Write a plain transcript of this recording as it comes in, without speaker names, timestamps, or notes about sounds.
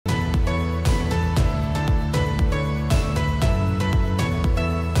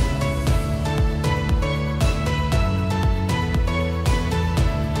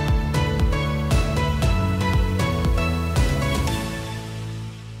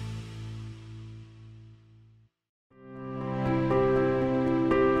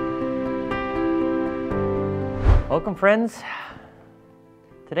Welcome, friends.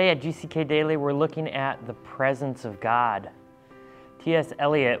 Today at GCK Daily, we're looking at the presence of God. T.S.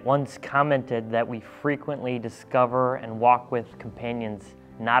 Eliot once commented that we frequently discover and walk with companions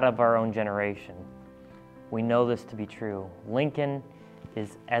not of our own generation. We know this to be true. Lincoln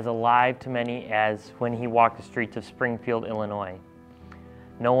is as alive to many as when he walked the streets of Springfield, Illinois.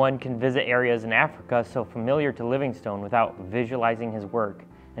 No one can visit areas in Africa so familiar to Livingstone without visualizing his work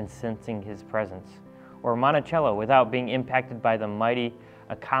and sensing his presence, or Monticello without being impacted by the mighty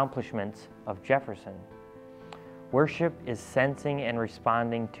accomplishments of Jefferson. Worship is sensing and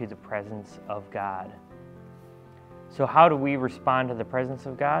responding to the presence of God. So how do we respond to the presence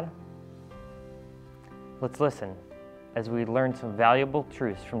of God? Let's listen as we learn some valuable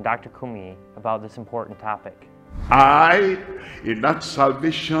truths from Dr. Kumuyi about this important topic. In that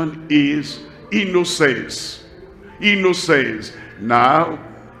salvation is innocence. Innocence. Now,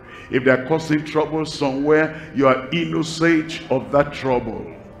 if they're causing trouble somewhere, you are innocent of that trouble.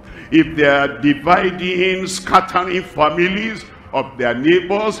 If they are dividing, scattering families of their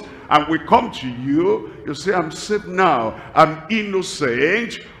neighbors, and we come to you, you say, I'm safe now. I'm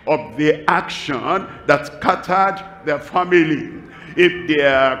innocent of the action that scattered their family. If they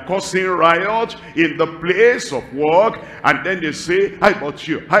are causing riot in the place of work, and then they say, how about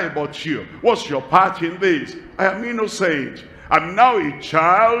you? How about you? What's your part in this? I am innocent. I'm now a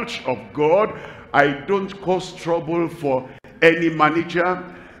child of God. I don't cause trouble for any manager,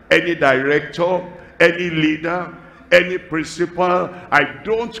 any director, any leader, any principal. I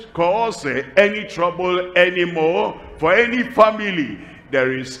don't cause any trouble anymore for any family.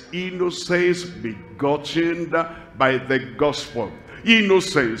 There is innocence begotten by the gospel.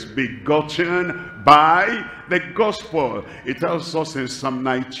 Innocence begotten by the gospel. It tells us in Psalm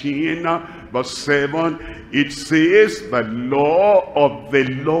 19 verse 7, it says, the law of the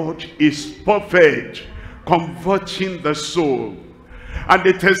Lord is perfect, converting the soul. And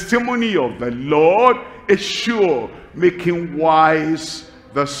the testimony of the Lord is sure, making wise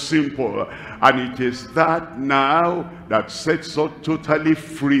the simple. And it is that now that sets us totally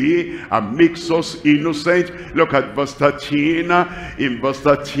free and makes us innocent. Look at verse 13. In verse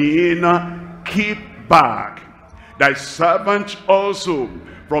 13, keep back thy servant also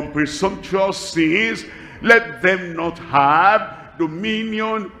from presumptuous sins. Let them not have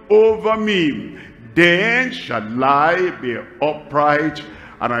dominion over me. Then shall I be upright,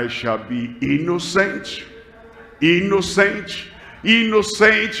 and I shall be innocent, innocent,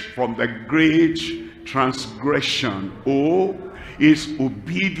 innocent from the great transgression. Oh, is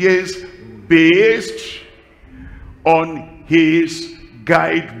obedience based on his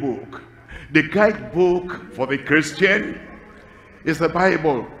guidebook? The guidebook for the Christian is the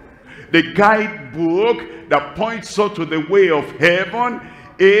Bible. The guidebook that points us to the way of heaven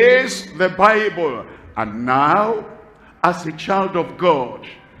is the Bible. And now, as a child of God,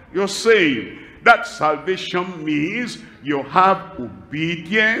 you're saying that salvation means you have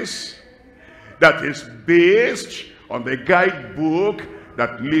obedience that is based on the guidebook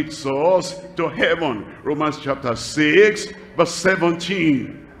that leads us to heaven. Romans chapter 6 verse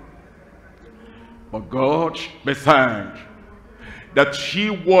 17. But God be thanked that ye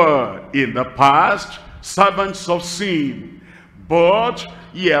were in the past servants of sin, but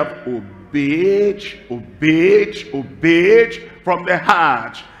ye have obeyed from the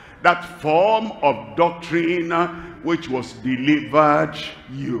heart that form of doctrine which was delivered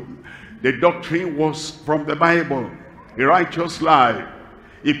you. The doctrine was from the Bible. A righteous life,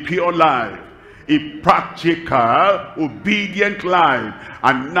 a pure life, a practical, obedient life.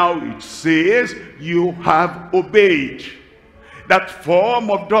 And now it says you have obeyed that form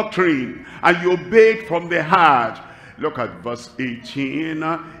of doctrine, and you obeyed from the heart. Look at verse 18.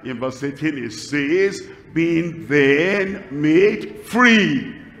 In verse 18 it says, being then made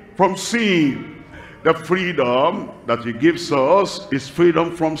free from sin. The freedom that he gives us is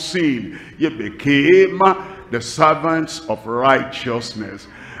freedom from sin. Ye became the servants of righteousness.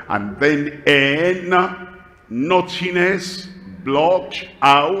 And then naughtiness blocked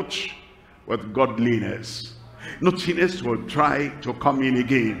out with godliness. Naughtiness will try to come in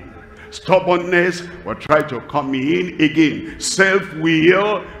again. Stubbornness will try to come in again.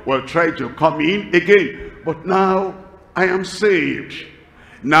 Self-will will try to come in again. But now I am saved.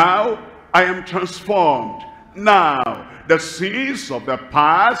 Now I am transformed. Now the sins of the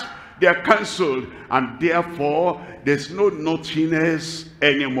past, they are cancelled, and therefore there's no naughtiness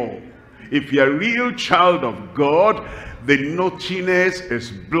anymore. If you're a real child of God, the naughtiness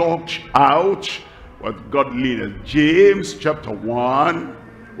is blocked out with godliness. James chapter 1,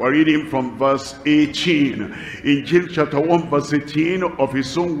 we're reading from verse 18. In James chapter 1 verse 18, of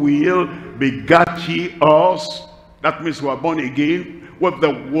his own will begat he us That means we are born again with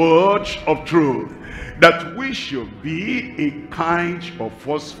the word of truth, that we should be a kind of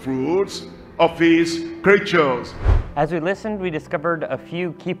first fruits of his creatures. As we listened, we discovered a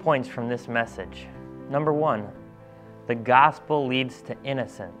few key points from this message. Number one, the gospel leads to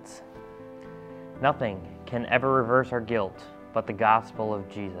innocence. Nothing can ever reverse our guilt but the gospel of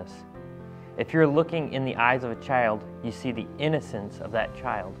Jesus. If you're looking in the eyes of a child, you see the innocence of that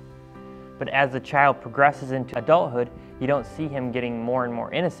child. But as the child progresses into adulthood, you don't see him getting more and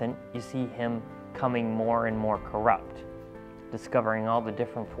more innocent, you see him becoming more and more corrupt, discovering all the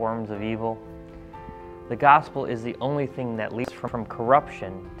different forms of evil. The gospel is the only thing that leads from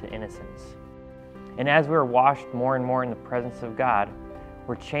corruption to innocence. And as we're washed more and more in the presence of God,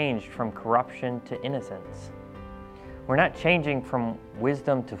 we're changed from corruption to innocence. We're not changing from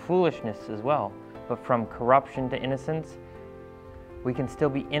wisdom to foolishness as well, but from corruption to innocence, we can still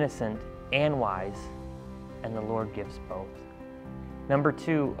be innocent and wise, and the Lord gives both. Number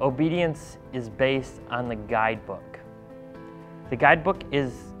two, obedience is based on the guidebook. The guidebook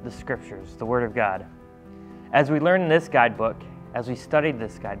is the scriptures, the Word of God. As we learn this guidebook, as we study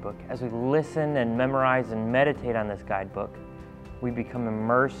this guidebook, as we listen and memorize and meditate on this guidebook, we become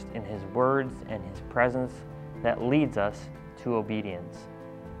immersed in His words and His presence that leads us to obedience.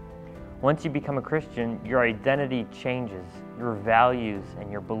 Once you become a Christian, your identity changes, your values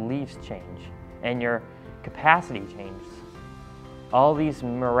and your beliefs change, and your capacity changes. All these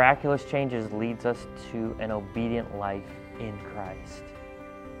miraculous changes leads us to an obedient life in Christ.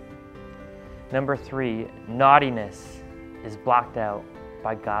 Number three, naughtiness is blocked out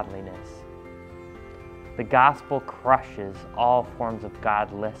by godliness. The gospel crushes all forms of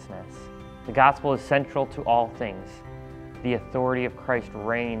godlessness. The gospel is central to all things. The authority of Christ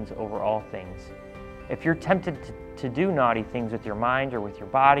reigns over all things. If you're tempted to do naughty things with your mind or with your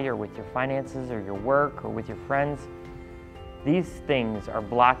body or with your finances or your work or with your friends, these things are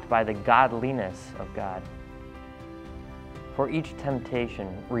blocked by the godliness of God. For each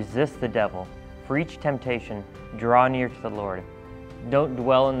temptation, resist the devil. For each temptation, draw near to the Lord. Don't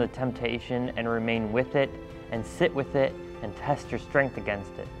dwell in the temptation and remain with it and sit with it and test your strength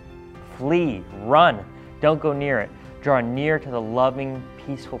against it. Flee, run, don't go near it. Draw near to the loving,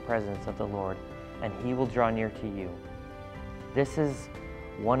 peaceful presence of the Lord, and He will draw near to you. This is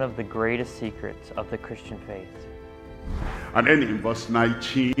one of the greatest secrets of the Christian faith. And then in verse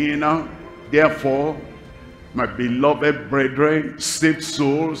 19, therefore, my beloved brethren, saved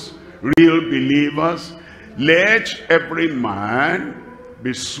souls, real believers, let every man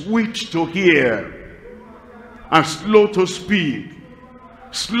be sweet to hear and slow to speak,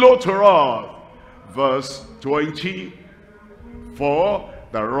 slow to wrath. Verse 20, for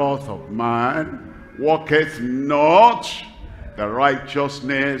the wrath of man worketh not the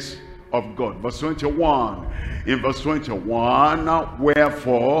righteousness of God. Verse 21, in verse 21,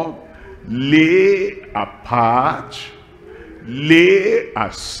 wherefore lay apart, lay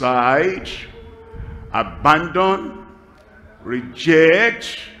aside, abandon,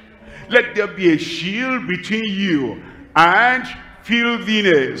 reject, let there be a shield between you and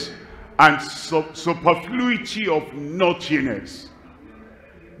filthiness and superfluity of naughtiness.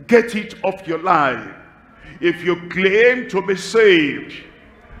 Get it off your life. If you claim to be saved,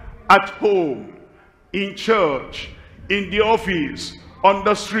 at home, in church, in the office, on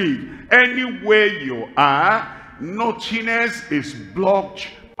the street, anywhere you are, naughtiness is blocked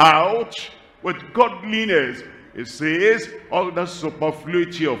out with godliness. It says all the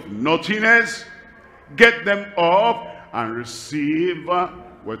superfluity of naughtiness, get them off and receive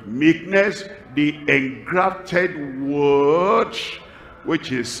with meekness the engrafted word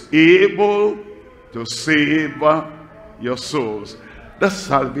which is able to save your souls. That's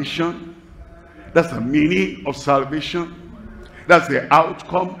salvation. That's the meaning of salvation. That's the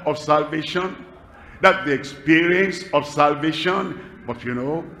outcome of salvation. That's the experience of salvation. But you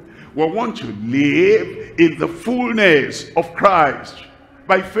know, we want to live in the fullness of Christ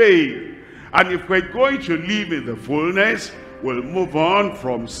by faith. And if we're going to live in the fullness, we'll move on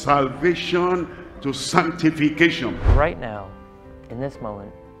from salvation to sanctification. Right now, in this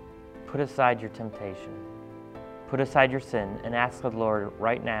moment, put aside your temptation. Put aside your sin and ask the Lord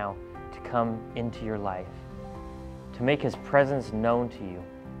right now to come into your life, to make His presence known to you.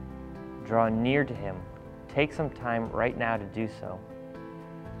 Draw near to Him. Take some time right now to do so.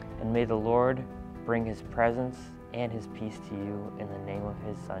 And may the Lord bring His presence and His peace to you in the name of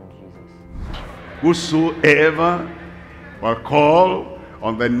His Son, Jesus. Whosoever will call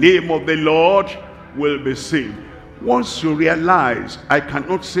on the name of the Lord will be saved. Once you realize, I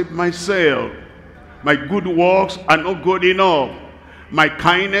cannot save myself. My good works are not good enough. My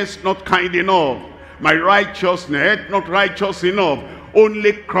kindness not kind enough. My righteousness, not righteous enough.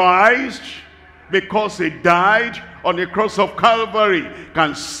 Only Christ, because he died on the cross of Calvary,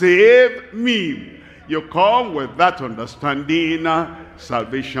 can save me. You come with that understanding,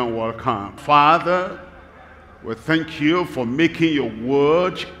 salvation will come. Father, we thank you for making your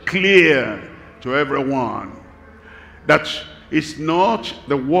word clear to everyone. That it's not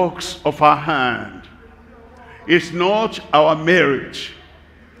the works of our hand. It's not our merit.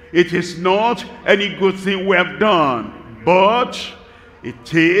 It is not any good thing we have done. But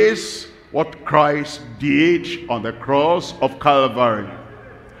it is what Christ did on the cross of Calvary.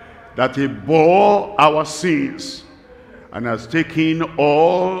 That he bore our sins and has taken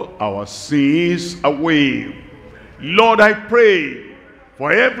all our sins away. Lord, I pray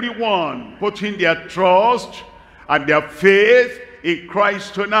for everyone putting their trust and their faith in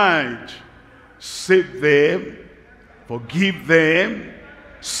Christ tonight. Save them, forgive them,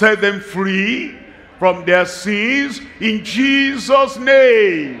 set them free from their sins in Jesus'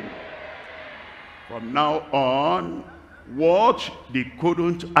 name. From now on, what they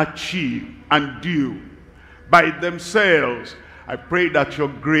couldn't achieve and do by themselves, I pray that your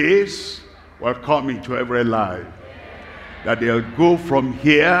grace will come into every life. That they'll go from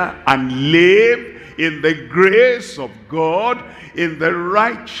here and live in the grace of God, in the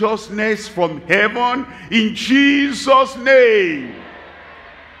righteousness from heaven, in Jesus' name.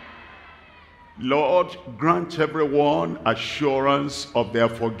 Lord, grant everyone assurance of their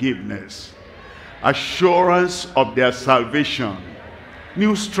forgiveness, assurance of their salvation,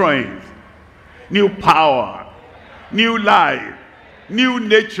 new strength, new power, new life, new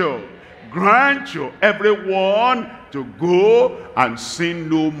nature. Grant to everyone to go and sin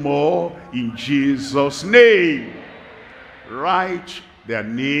no more in Jesus' name. Write their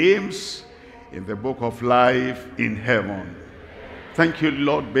names in the book of life in heaven. Thank you,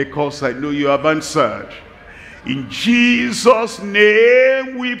 Lord, because I know you have answered. In Jesus'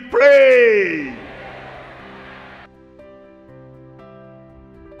 name we pray.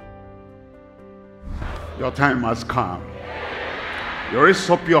 Your time has come. You raise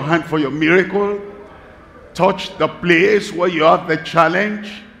up your hand for your miracle. Touch the place where you have the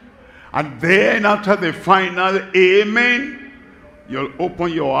challenge. And then after the final amen, you'll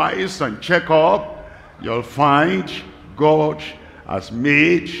open your eyes and check up. You'll find God has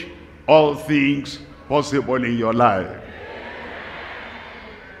made all things possible in your life.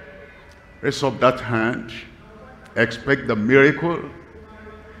 Raise up that hand. Expect the miracle.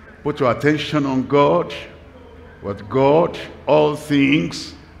 Put your attention on God. With God, all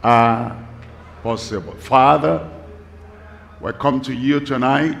things are possible. Father, we come to you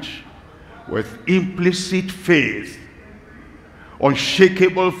tonight with implicit faith,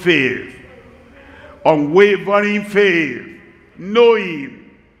 unshakable faith, unwavering faith,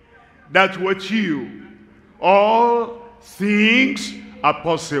 knowing that with you all things are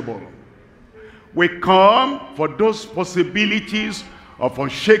possible. We come for those possibilities of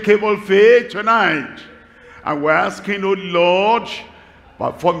unshakable faith tonight, and we're asking, oh Lord,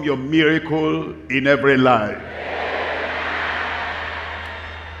 perform your miracle in every life.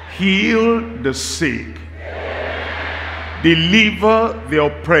 Heal the sick. Deliver the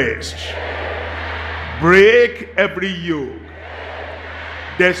oppressed. Break every yoke.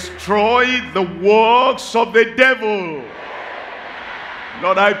 Destroy the works of the devil.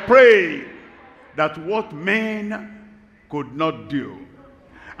 Lord, I pray that what men could not do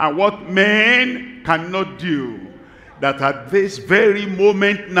and what men cannot do, that at this very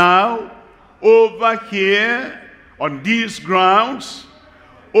moment now, over here on these grounds,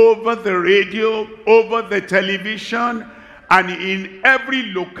 over the radio, over the television, and in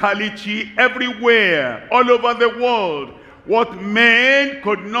every locality, everywhere, all over the world, what men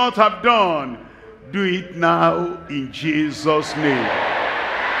could not have done, do it now in Jesus' name.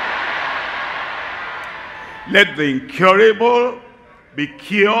 Let the incurable be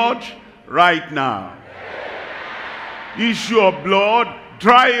cured right now. Issue of blood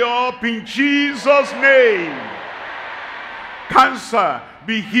dry up in Jesus' name. Cancer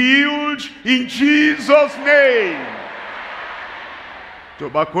be healed in Jesus' name.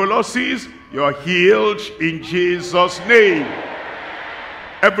 Tuberculosis, you're healed in Jesus' name.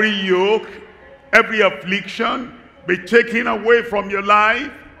 Every yoke, every affliction be taken away from your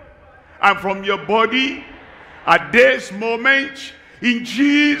life and from your body at this moment in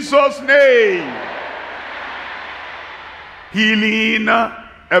Jesus' name. Healing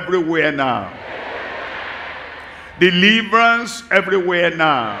everywhere now. Deliverance everywhere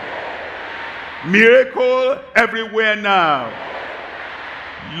now. Miracle everywhere now.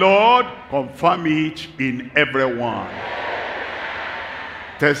 Lord, confirm it in everyone.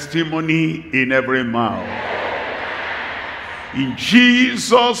 testimony in every mouth. In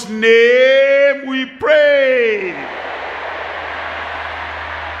Jesus' name we pray.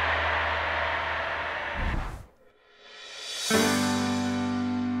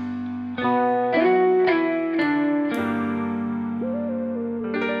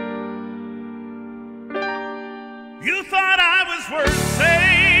 You thought I was worth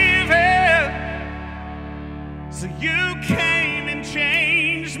saving, so you came and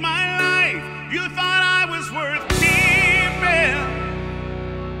changed my life. You thought I was worth keeping,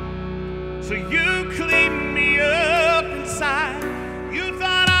 so you cleaned me up inside. You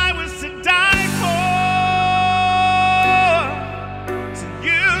thought I was to die for, so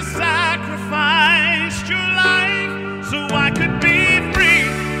you sacrificed your life so I could be free,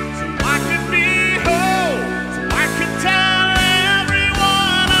 so I could be whole, so I could tell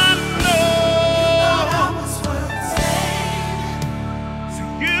everyone I know. So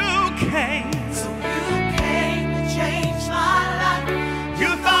you came to change my life. You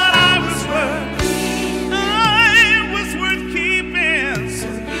thought I was worth keeping, so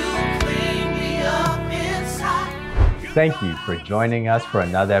you cleaned me up inside. Thank you for joining us for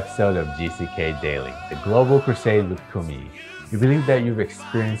another episode of GCK Daily, the Global Crusade with Kumuyi. We believe that you've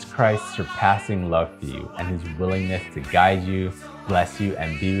experienced Christ's surpassing love for you and his willingness to guide you, bless you,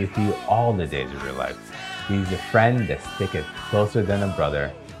 and be with you all the days of your life. He's a friend that sticketh closer than a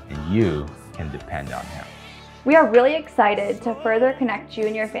brother, and you can depend on him. We are really excited to further connect you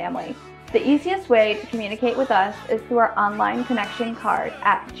and your family. The easiest way to communicate with us is through our online connection card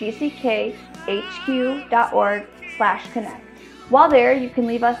at gckhq.org/connect. While there, you can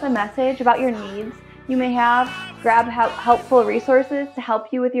leave us a message about your needs you may have, grab helpful resources to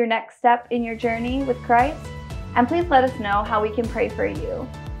help you with your next step in your journey with Christ, and please let us know how we can pray for you.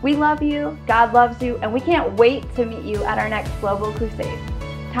 We love you, God loves you, and we can't wait to meet you at our next Global Crusade.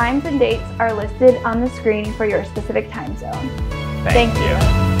 Times and dates are listed on the screen for your specific time zone. Thank you.